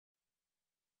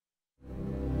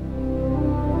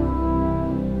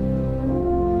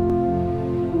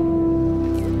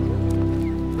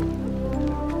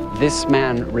This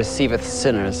man receiveth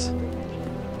sinners,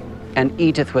 and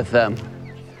eateth with them.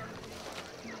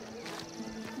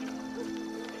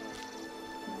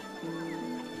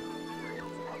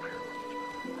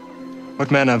 What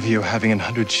man of you, having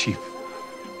 100 sheep,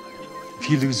 if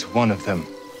he lose one of them,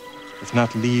 doth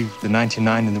not leave the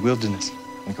 99 in the wilderness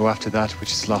and go after that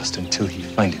which is lost until he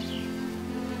find it?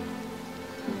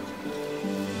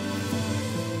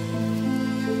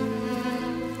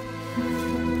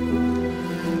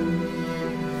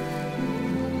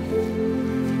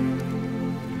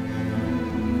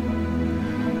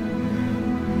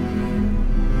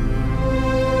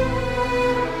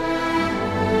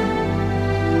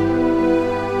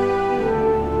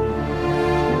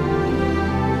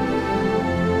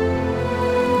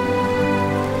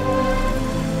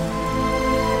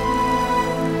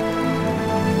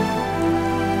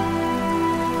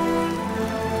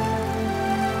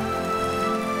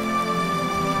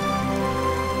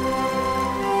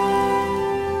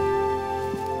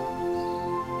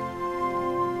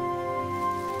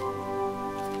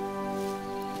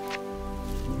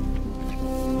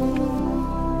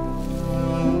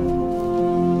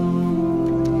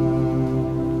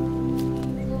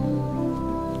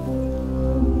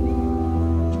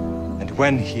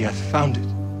 When he hath found it,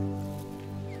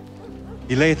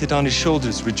 he layeth it on his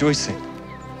shoulders, rejoicing.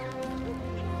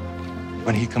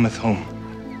 When he cometh home,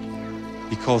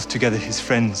 he calleth together his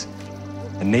friends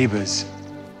and neighbors,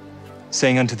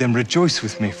 saying unto them, Rejoice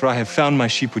with me, for I have found my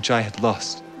sheep which I had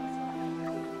lost.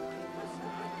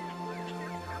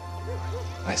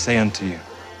 I say unto you,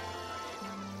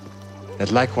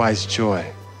 that likewise joy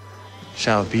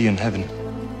shall be in heaven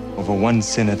over one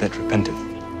sinner that repenteth,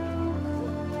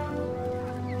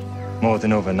 more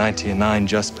than over 99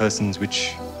 just persons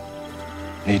which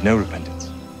need no repentance.